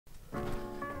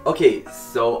Okay,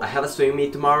 so I have a swim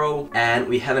meet tomorrow and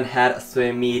we haven't had a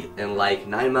swim meet in like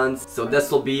 9 months. So this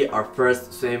will be our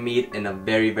first swim meet in a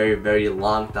very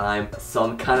long time. So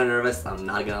I'm kinda nervous, I'm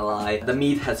not gonna lie. The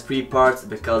meet has 3 parts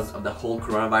because of the whole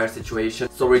coronavirus situation.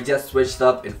 So we just switched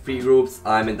up in 3 groups.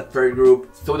 I'm in the 3rd group.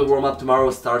 So the warm-up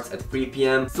tomorrow starts at 3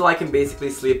 p.m. So I can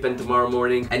basically sleep in tomorrow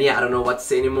morning. And yeah, I don't know what to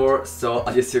say anymore. So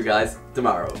I'll just see you guys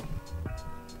tomorrow.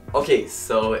 Okay,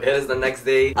 so it is the next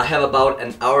day. I have about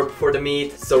an hour before the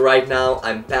meet. So right now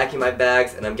I'm packing my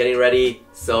bags and I'm getting ready.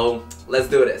 So let's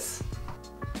do this.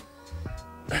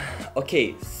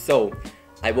 Okay, so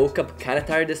I woke up kind of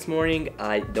tired this morning.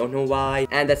 I don't know why.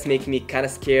 And that's making me kind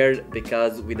of scared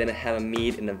because we didn't have a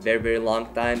meet in a very long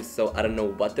time. So I don't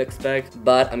know what to expect.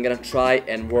 But I'm gonna try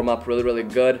and warm up really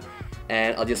good.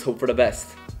 And I'll just hope for the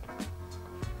best.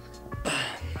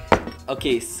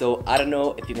 Okay, so I don't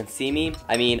know if you can see me.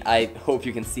 I mean, I hope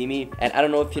you can see me. And I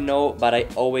don't know if you know, but I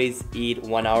always eat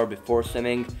 1 hour before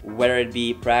swimming, whether it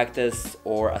be practice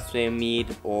or a swim meet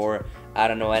or I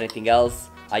don't know, anything else.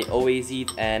 I always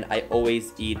eat, and I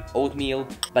always eat oatmeal.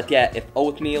 But yeah, if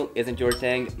oatmeal isn't your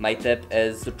thing, my tip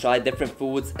is to try different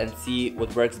foods and see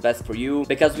what works best for you,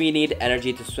 because we need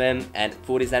energy to swim and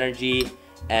food is energy,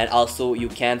 and also you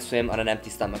can't swim on an empty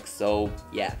stomach. So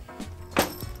yeah.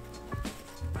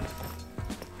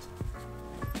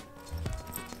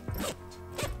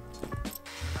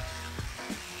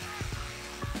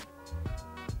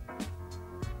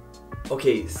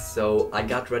 Okay, so I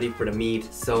got ready for the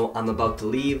meet, so I'm about to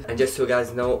leave. And just so you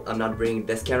guys know, I'm not bringing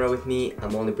this camera with me.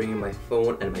 I'm only bringing my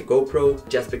phone and my GoPro,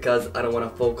 just because I don't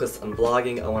want to focus on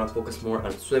vlogging. I want to focus more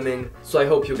on swimming. So I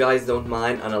hope you guys don't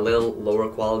mind on a little lower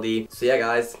quality. So yeah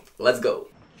guys, let's go.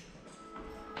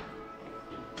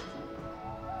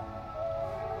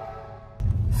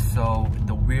 So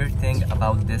the weird thing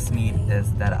about this meet is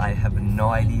that I have no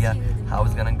idea how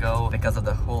it's gonna go because of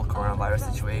the whole coronavirus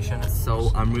situation.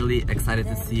 So I'm really excited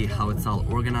to see how it's all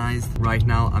organized. Right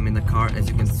now I'm in the car, as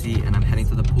you can see, and I'm heading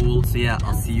to the pool. So yeah,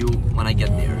 I'll see you when I get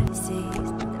there.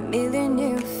 A million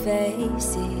new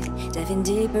faces, diving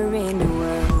deeper in the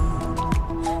world.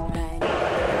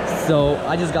 So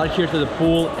I just got here to the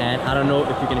pool and I don't know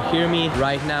if you can hear me.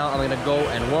 Right now I'm gonna go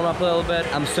and warm up a little bit.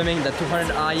 I'm swimming the 200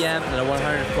 IM and the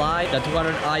 100 fly. The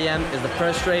 200 IM is the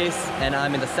first race and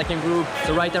I'm in the 2nd group.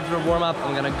 So right after the warm up,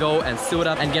 I'm gonna go and suit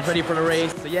up and get ready for the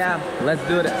race. So yeah, let's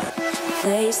do this.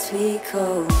 Place we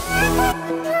go.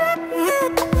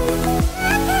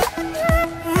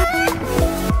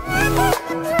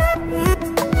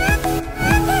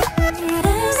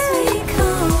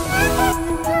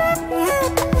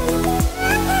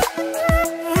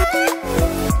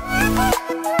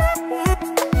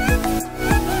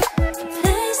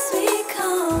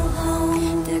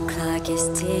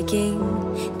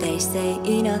 They say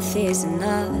enough is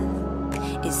enough.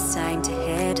 It's time to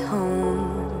head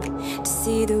home to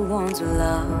see the ones we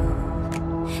love.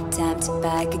 Time to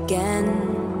back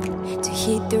again, to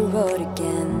hit the road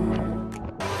again.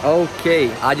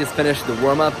 Okay, I just finished the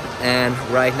warm-up and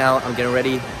right now I'm getting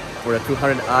ready for the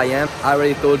 200 IM. I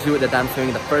already told you that I'm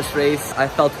swimming the first race. I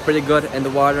felt pretty good in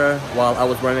the water while I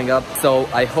was warming up, so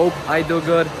I hope I do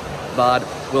good, but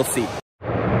we'll see.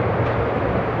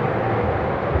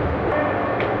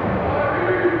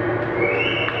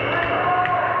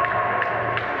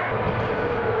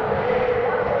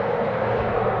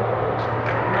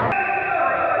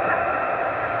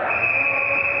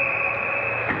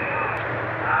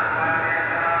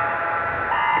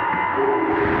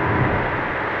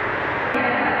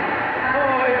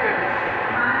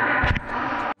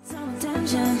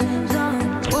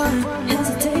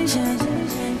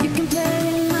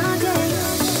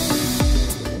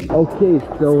 Okay,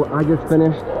 so I just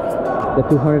finished the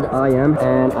 200 IM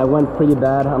and I went pretty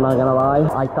bad, I'm not gonna lie.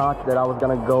 I thought that I was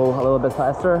gonna go a little bit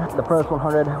faster. The first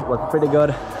 100 was pretty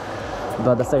good,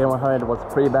 but the second 100 was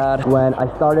pretty bad. When I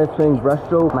started swimming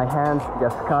breaststroke, my hands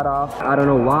just cut off. I don't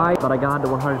know why, but I got the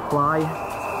 100 fly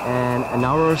in an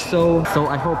hour or so. So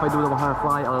I hope I do the 100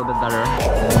 fly a little bit better.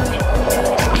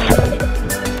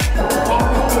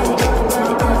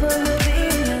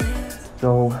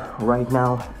 So right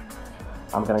now,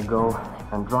 I'm gonna go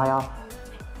and dry off,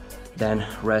 then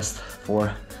rest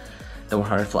for the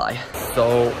 100 fly.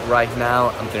 So right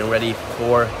now I'm getting ready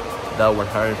for the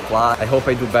 100 fly. I hope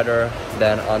I do better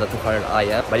than on the 200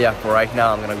 IM. But yeah, for right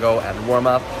now I'm gonna go and warm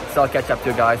up. So I'll catch up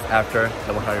to you guys after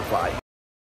the 100 fly.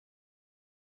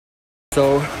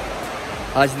 So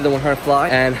I just did the 100 fly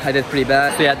and I did pretty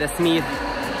bad. So yeah, this meet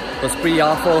was pretty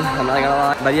awful, I'm not gonna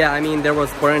lie. But yeah, I mean, there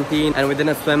was quarantine and we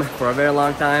didn't swim for a very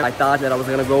long time. I thought that I was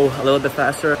gonna go a little bit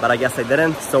faster, but I guess I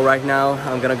didn't. So right now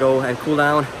I'm gonna go and cool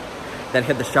down then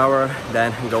hit the shower,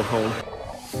 then go home.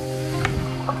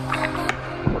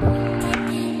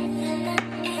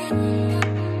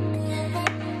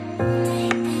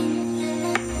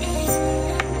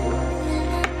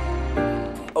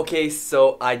 Okay,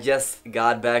 so I just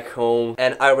got back home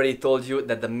and I already told you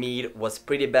that the meet was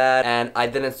pretty bad and I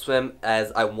didn't swim as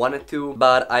I wanted to,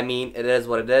 but I mean, it is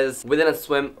what it is. We didn't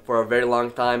swim for a very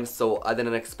long time, so I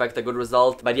didn't expect a good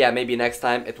result, but yeah, maybe next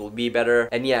time it will be better.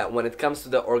 And yeah, when it comes to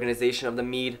the organization of the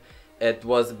meet, it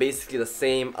was basically the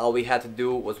same. All we had to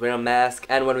do was wear a mask,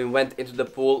 and when we went into the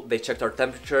pool they checked our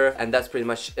temperature, and that's pretty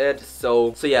much it.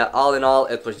 So yeah, all in all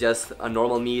it was just a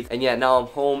normal meet. And yeah, now I'm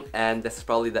home and this is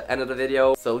probably the end of the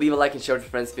video. So leave a like and share with your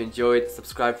friends if you enjoyed,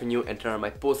 subscribe if you're new, and turn on my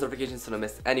post notifications so you don't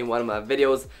miss any one of my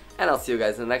videos, and I'll see you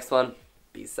guys in the next one.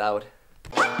 Peace out.